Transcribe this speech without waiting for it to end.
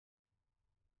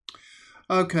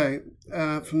Okay,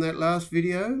 from that last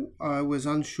video, I was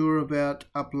unsure about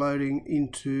uploading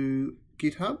into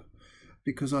GitHub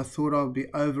because I thought I would be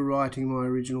overwriting my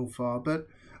original file. But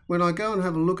when I go and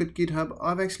have a look at GitHub,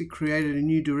 I've actually created a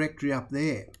new directory up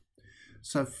there.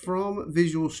 So from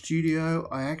Visual Studio,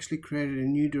 I actually created a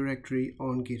new directory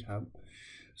on GitHub.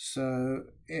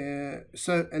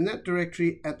 And that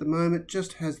directory at the moment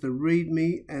just has the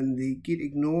README and the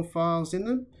gitignore files in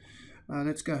them.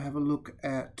 Let's go have a look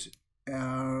at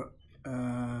our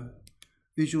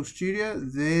Visual Studio.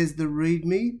 There's the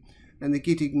README and the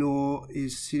gitignore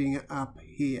is sitting up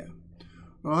here.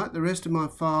 Right, the rest of my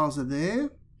files are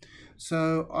there.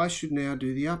 So I should now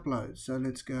do the upload. So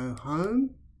let's go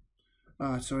home.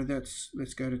 Let's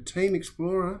go to Team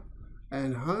Explorer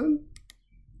and home.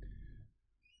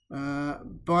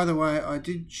 By the way, I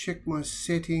did check my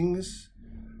settings,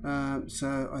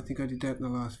 so I think I did that in the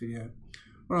last video.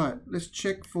 Alright, let's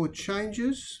check for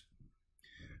changes,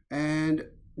 and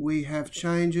we have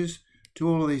changes to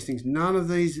all of these things. None of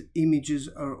these images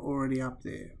are already up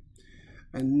there,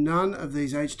 and none of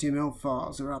these HTML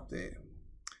files are up there.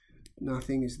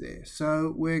 Nothing is there.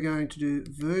 So we're going to do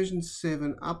version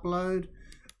 7 upload,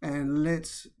 and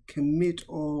let's commit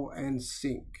all and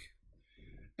sync.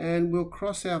 And we'll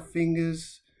cross our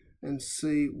fingers and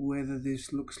see whether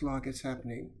this looks like it's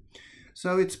happening.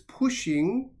 So it's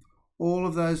pushing all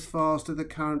of those files to the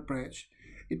current branch.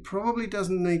 It probably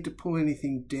doesn't need to pull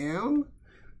anything down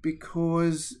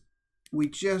because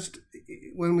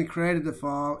when we created the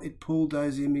file, it pulled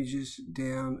those images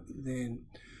down then.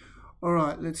 All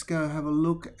right, let's go have a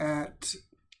look at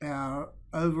our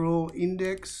overall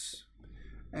index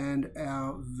and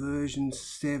our version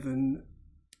 7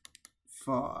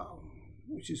 file,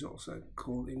 which is also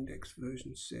called index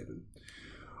version 7.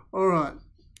 All right,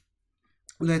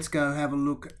 let's go have a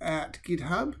look at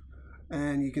GitHub,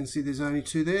 and you can see there's only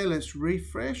 2 there. Let's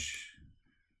refresh,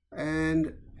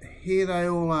 and here they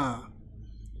all are.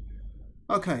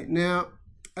 Okay, now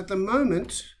at the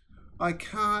moment I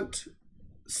can't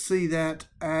see that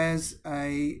as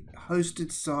a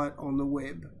hosted site on the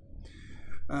web.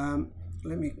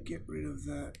 Let me get rid of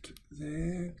that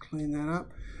there, clean that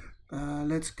up.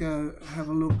 Let's go have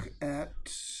a look at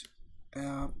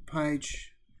our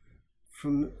page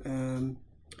from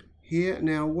here.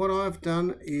 Now what I've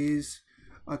done is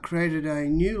I created a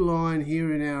new line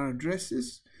here in our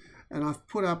addresses, and I've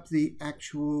put up the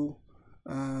actual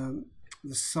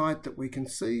the site that we can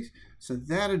see. So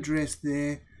that address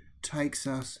there takes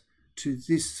us to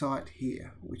this site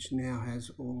here, which now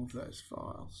has all of those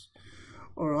files.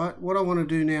 Alright, what I want to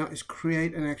do now is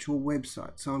create an actual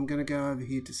website. So I'm going to go over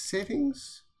here to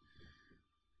settings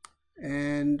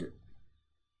and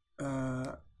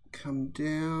come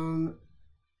down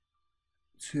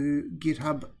to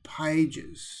GitHub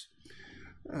pages.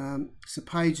 So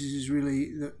pages is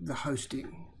really the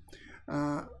hosting.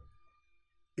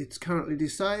 It's currently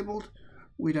disabled.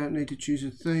 We don't need to choose a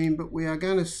theme, but we are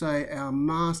going to say our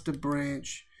master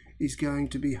branch is going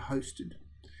to be hosted.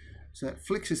 So that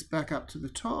flicks us back up to the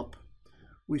top.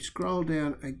 We scroll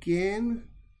down again,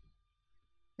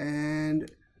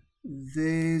 and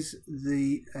there's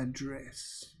the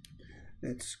address.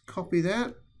 Let's copy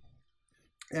that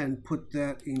and put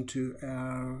that into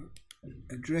our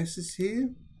addresses here.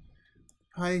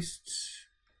 Paste.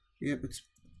 Yep,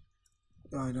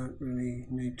 I don't really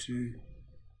need to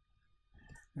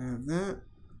have that.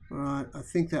 Alright, I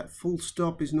think that full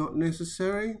stop is not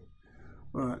necessary.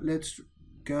 Alright, let's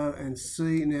go and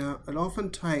see. Now it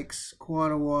often takes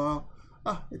quite a while.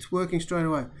 It's working straight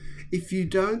away. If you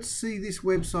don't see this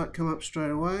website come up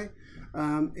straight away,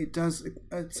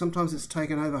 sometimes it's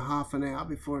taken over half an hour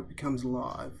before it becomes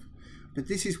live, but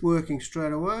this is working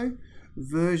straight away.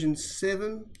 Version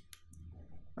 7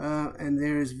 and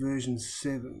there is version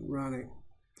 7 running.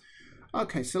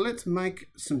 Okay, so let's make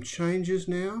some changes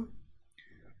now.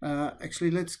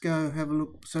 Actually, let's go have a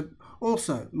look. So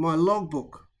also my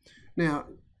logbook. Now,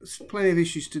 there's plenty of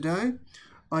issues today.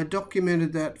 I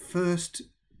documented that first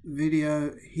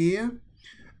video here,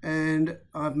 and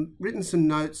I've written some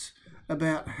notes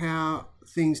about how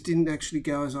things didn't actually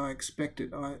go as I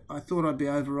expected. I thought I'd be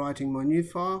overwriting my new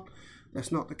file.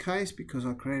 That's not the case because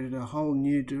I created a whole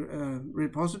new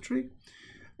repository,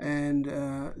 and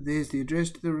there's the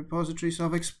address to the repository. So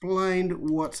I've explained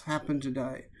what's happened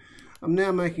today. I'm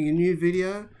now making a new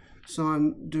video. So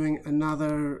I'm doing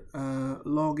another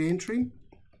log entry,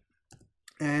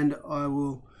 and I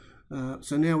will,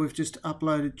 so now we've just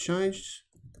uploaded changes,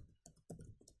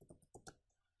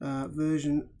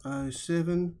 version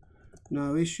 07,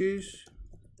 no issues.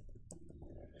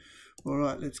 All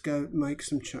right, let's go make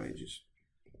some changes.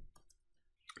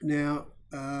 Now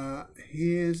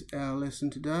here's our lesson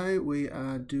today. We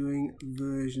are doing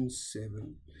version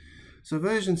 7. So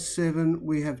version 7,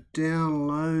 we have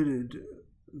downloaded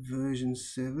version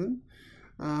 7.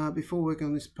 Before working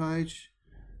on this page,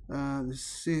 the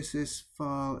CSS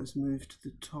file is moved to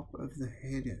the top of the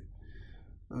header.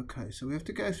 Okay, so we have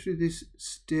to go through this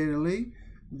steadily.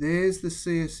 There's the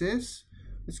CSS.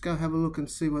 Let's go have a look and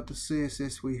see what the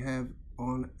CSS we have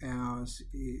on ours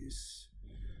is.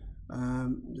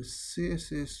 The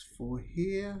CSS for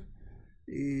here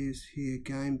is here,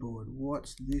 game board.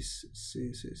 What's this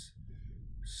CSS?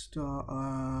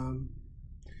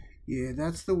 Yeah,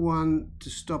 that's the one to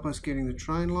stop us getting the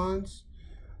train lines.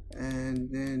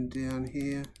 And then down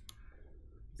here,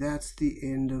 that's the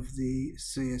end of the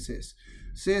CSS.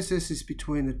 CSS is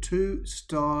between the two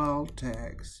style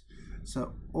tags.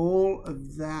 So all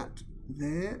of that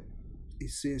there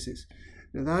is CSS.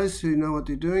 Now those who know what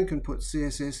they're doing can put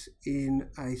CSS in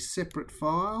a separate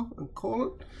file and call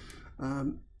it,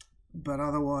 but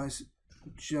otherwise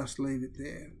just leave it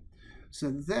there.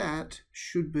 So that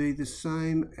should be the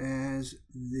same as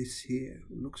this here.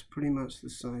 It looks pretty much the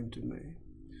same to me.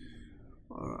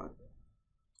 Alright.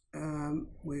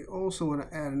 We also want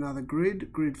to add another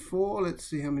grid, grid 4. Let's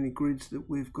see how many grids that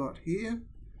we've got here.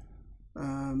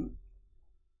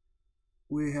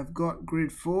 We have got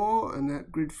grid 4, and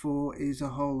that grid 4 is a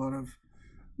whole lot of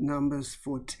numbers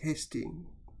for testing.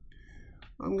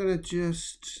 I'm going to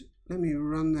just, let me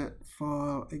run that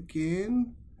file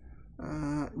again.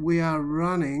 We are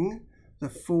running the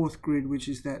 4th grid, which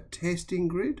is that testing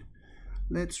grid.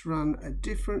 Let's run a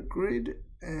different grid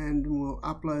and we'll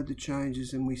upload the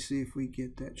changes and we see if we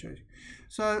get that change.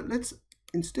 So let's,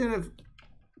 instead of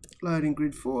loading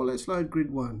grid 4, let's load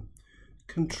grid 1.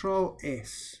 Control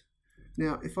S.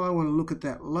 Now if I want to look at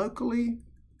that locally,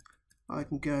 I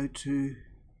can go to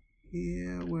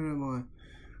here. Where am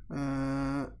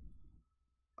I?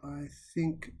 I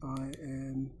think I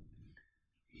am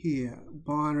here,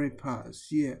 binary parse,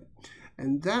 yeah.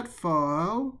 And that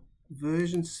file,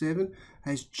 version 7,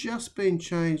 has just been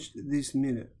changed this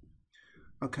minute.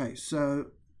 Okay,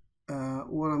 so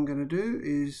what I'm going to do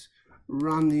is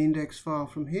run the index file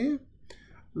from here,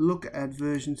 look at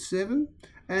version 7,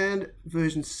 and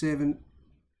version 7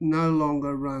 no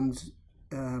longer runs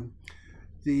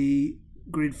the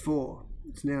grid 4.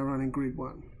 It's now running grid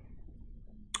 1.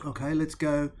 Okay, let's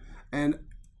go and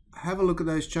have a look at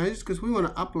those changes, because we want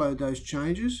to upload those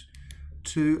changes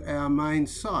to our main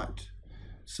site.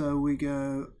 So we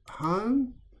go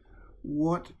home.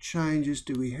 What changes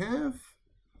do we have?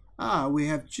 We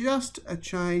have just a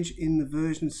change in the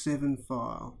version 7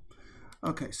 file.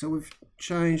 Okay, so we've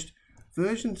changed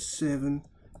version 7,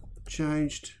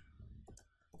 changed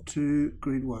to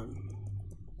grid 1.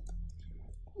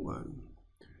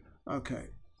 Okay.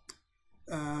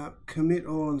 Commit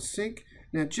all and sync.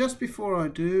 Now just before I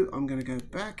do, I'm going to go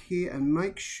back here and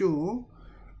make sure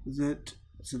that,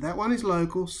 so that one is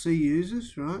local, C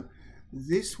users, right?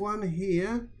 This one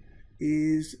here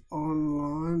is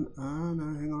online.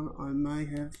 No, hang on,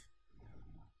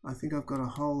 I think I've got a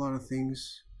whole lot of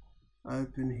things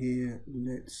open here.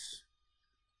 Let's,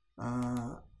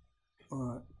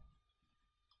 alright,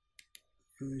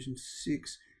 version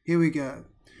 6, here we go.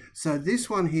 So this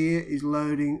one here is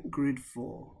loading grid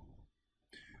 4.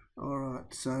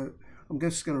 Alright, so I'm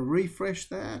just going to refresh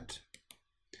that,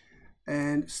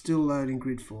 and still loading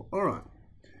grid 4. Alright,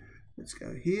 let's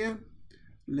go here.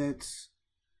 Let's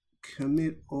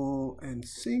commit all and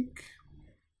sync.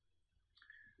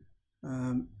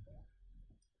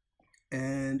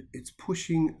 And it's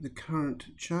pushing the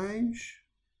current change.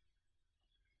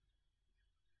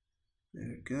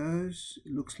 There it goes.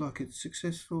 It looks like it's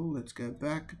successful. Let's go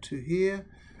back to here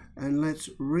and let's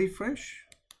refresh.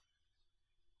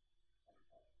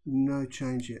 No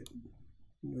change yet.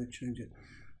 No change yet.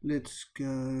 Let's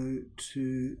go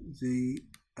to the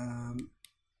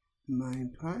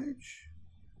main page.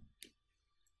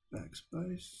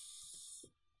 Backspace.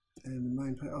 And the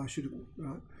main page. I should have,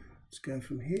 right. Let's go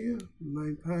from here.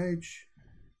 Main page.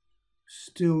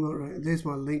 Still not right. There's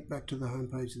my link back to the home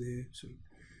page there. So,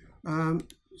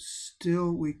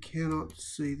 still we cannot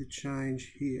see the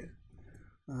change here.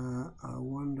 I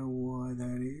wonder why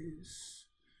that is.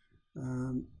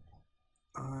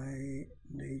 I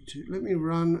need to, let me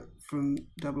run from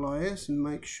IIS and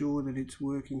make sure that it's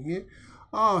working here.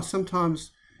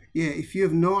 Sometimes, yeah, if you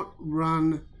have not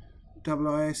run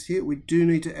IIS here, we do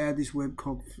need to add this web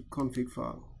config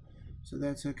file. So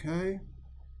that's okay.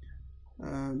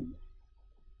 And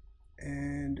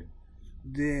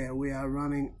there we are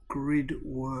running grid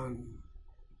 1.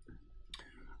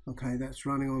 Okay, that's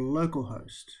running on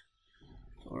localhost.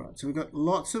 Alright, so we've got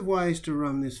lots of ways to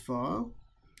run this file.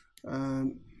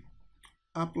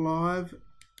 Up live.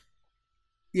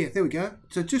 Yeah, there we go.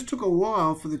 So it just took a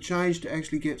while for the change to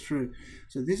actually get through.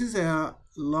 So this is our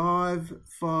live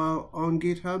file on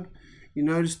GitHub. You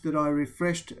noticed that I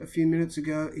refreshed a few minutes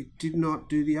ago. It did not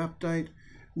do the update.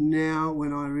 Now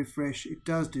when I refresh, it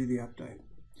does do the update.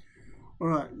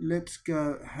 Alright, let's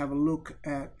go have a look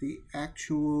at the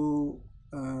actual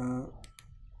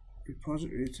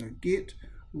repository. So Git,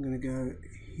 I'm going to go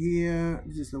here.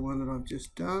 This is the one that I've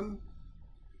just done.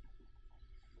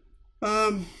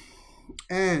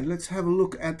 And let's have a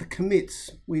look at the commits.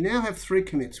 We now have 3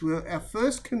 commits. Well, our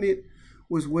first commit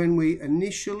was when we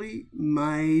initially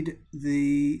made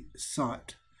the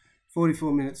site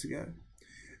 44 minutes ago.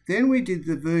 Then we did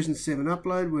the version 7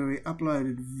 upload where we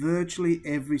uploaded virtually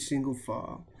every single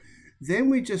file. Then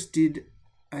we just did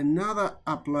another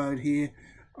upload here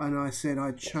and I said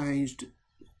I changed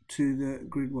to the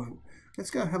grid 1.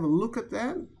 Let's go have a look at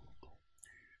that.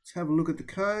 Let's have a look at the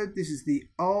code. This is the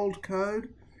old code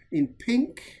in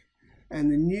pink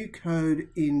and the new code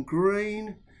in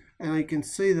green, and I can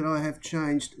see that I have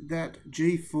changed that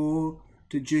G4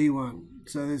 to G1.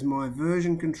 So there's my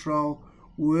version control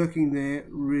working there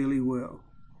really well.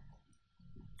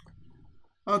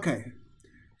 Okay,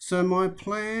 so my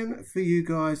plan for you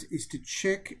guys is to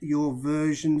check your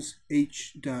versions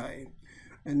each day,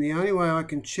 and the only way I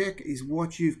can check is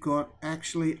what you've got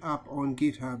actually up on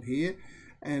GitHub here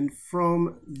and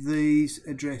from these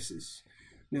addresses.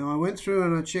 Now I went through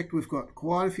and I checked, we've got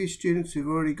quite a few students who've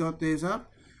already got theirs up,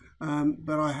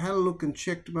 but I had a look and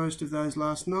checked most of those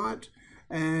last night,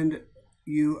 and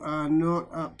you are not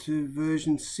up to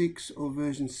version 6 or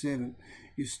version 7.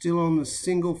 You're still on the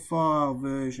single file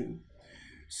version.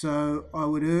 So I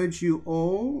would urge you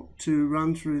all to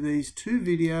run through these 2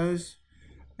 videos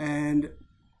and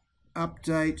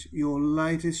update your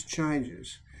latest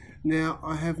changes. Now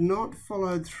I have not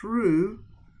followed through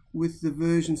with the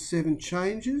version 7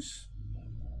 changes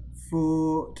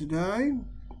for today.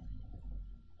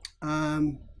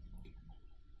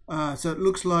 So it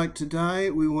looks like today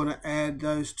we want to add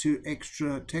those 2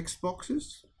 extra text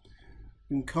boxes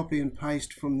and copy and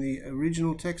paste from the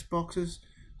original text boxes.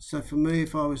 So for me,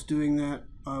 if I was doing that,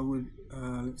 I would,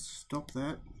 let's stop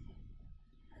that.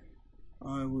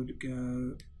 I would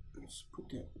go, let's put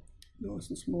that nice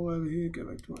and small over here, go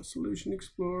back to my Solution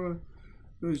Explorer,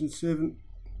 version 7.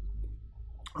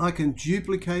 I can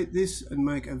duplicate this and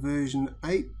make a version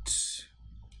 8.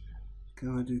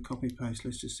 Can I do copy paste?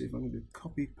 Let's just see if I can do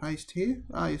copy paste here.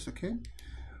 Ah, yes, I can.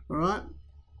 All right,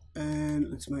 and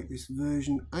let's make this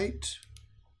version 8.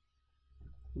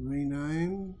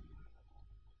 Rename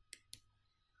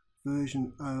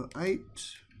version 08.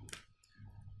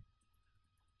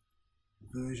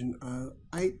 Version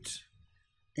 08.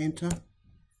 Enter.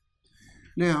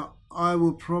 Now I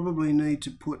will probably need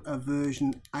to put a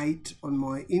version 8 on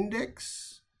my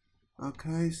index.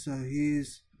 Okay, so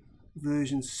here's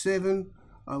version 7.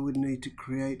 I would need to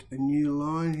create a new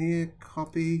line here.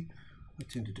 Copy. I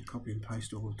tend to copy and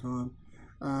paste all the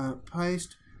time.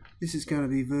 Paste. This is going to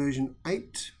be version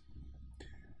 8.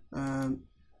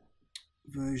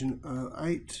 Version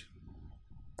 08.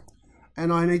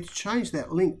 And I need to change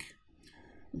that link.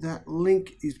 That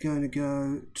link is going to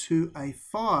go to a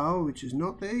file which is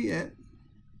not there yet.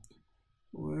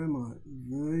 Where am I?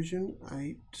 Version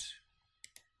 8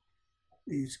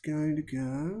 is going to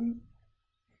go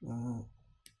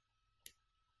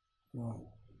right,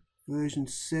 version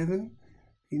 7,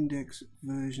 index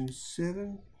version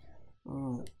 7.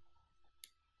 Alright,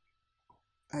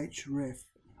 href.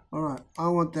 Alright, I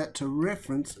want that to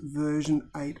reference version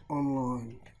 8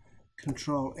 online.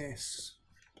 Control S.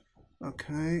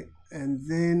 Okay, and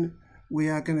then we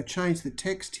are going to change the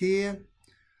text here.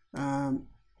 I'm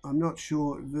not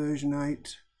sure, version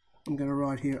 8. I'm going to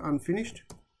write here unfinished.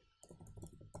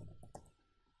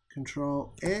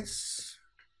 Control S,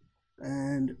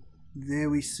 and there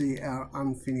we see our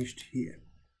unfinished here.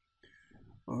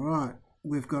 Alright,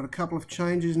 we've got a couple of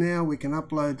changes now. We can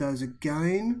upload those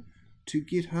again to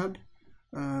GitHub.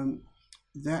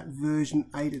 That version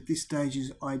 8 at this stage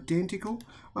is identical.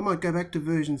 I might go back to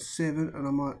version 7 and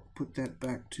I might put that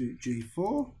back to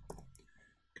G4.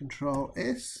 Control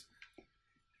S.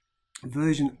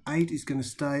 Version 8 is going to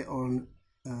stay on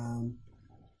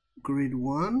grid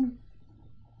 1.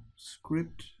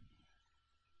 Script.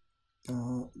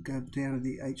 Go down to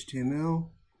the HTML,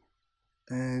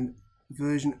 and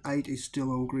version 8 is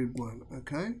still on grid 1.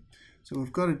 Okay, so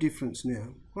we've got a difference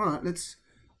now. All right, let's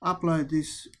upload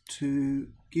this to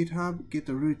GitHub, get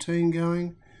the routine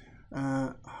going.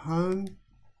 Home.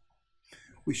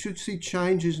 We should see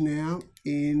changes now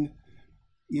in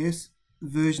Yes,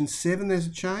 version 7 there's a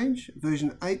change,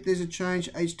 version 8 there's a change,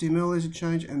 HTML there's a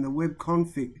change, and the web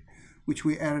config, which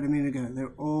we added a minute ago.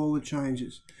 They're all the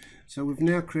changes. So we've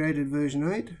now created version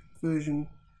 8, version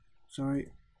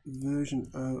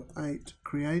 08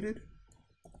 created.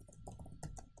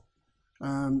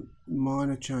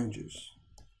 Minor changes.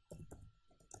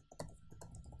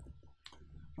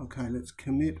 Okay, let's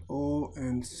commit all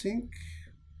and sync,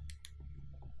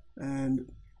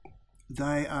 and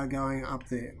they are going up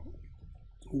there.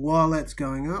 While that's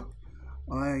going up,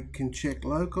 I can check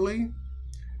locally.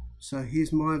 So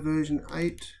here's my version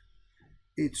 8.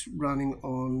 It's running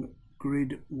on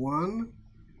grid 1.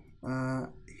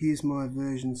 Here's my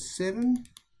version 7.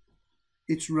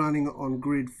 It's running on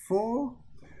grid 4.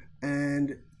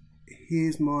 And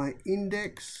here's my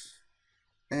index.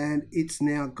 And it's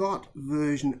now got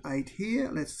version 8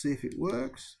 here. Let's see if it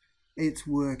works. It's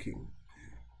working.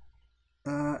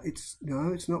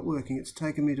 No, it's not working. It's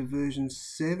taken me to version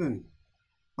 7.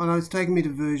 Oh no, it's taken me to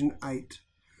version 8.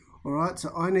 Alright,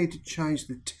 so I need to change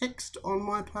the text on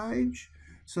my page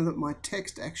so that my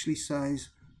text actually says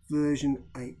version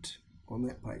 8 on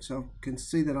that page. So I can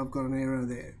see that I've got an error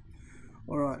there.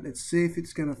 Alright, let's see if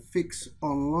it's going to fix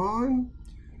online.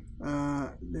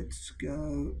 Let's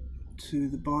go to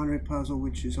the binary puzzle,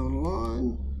 which is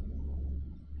online.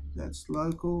 That's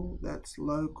local. That's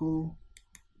local.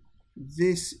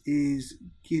 This is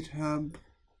GitHub.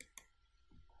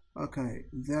 Okay,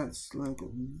 that's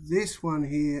local. This one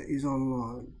here is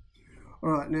online.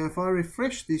 Alright, now if I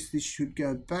refresh this, this should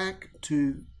go back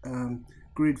to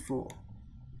grid 4.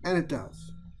 And it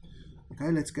does. Okay,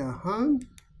 let's go home.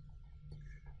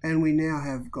 And we now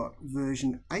have got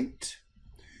version 8.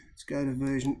 Let's go to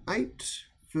version 8.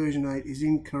 Version 8 is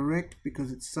incorrect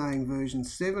because it's saying version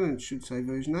 7 and it should say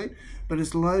version 8, but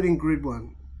it's loading grid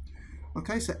 1.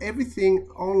 Okay, so everything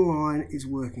online is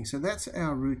working. So that's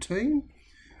our routine.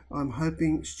 I'm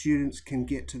hoping students can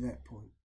get to that point.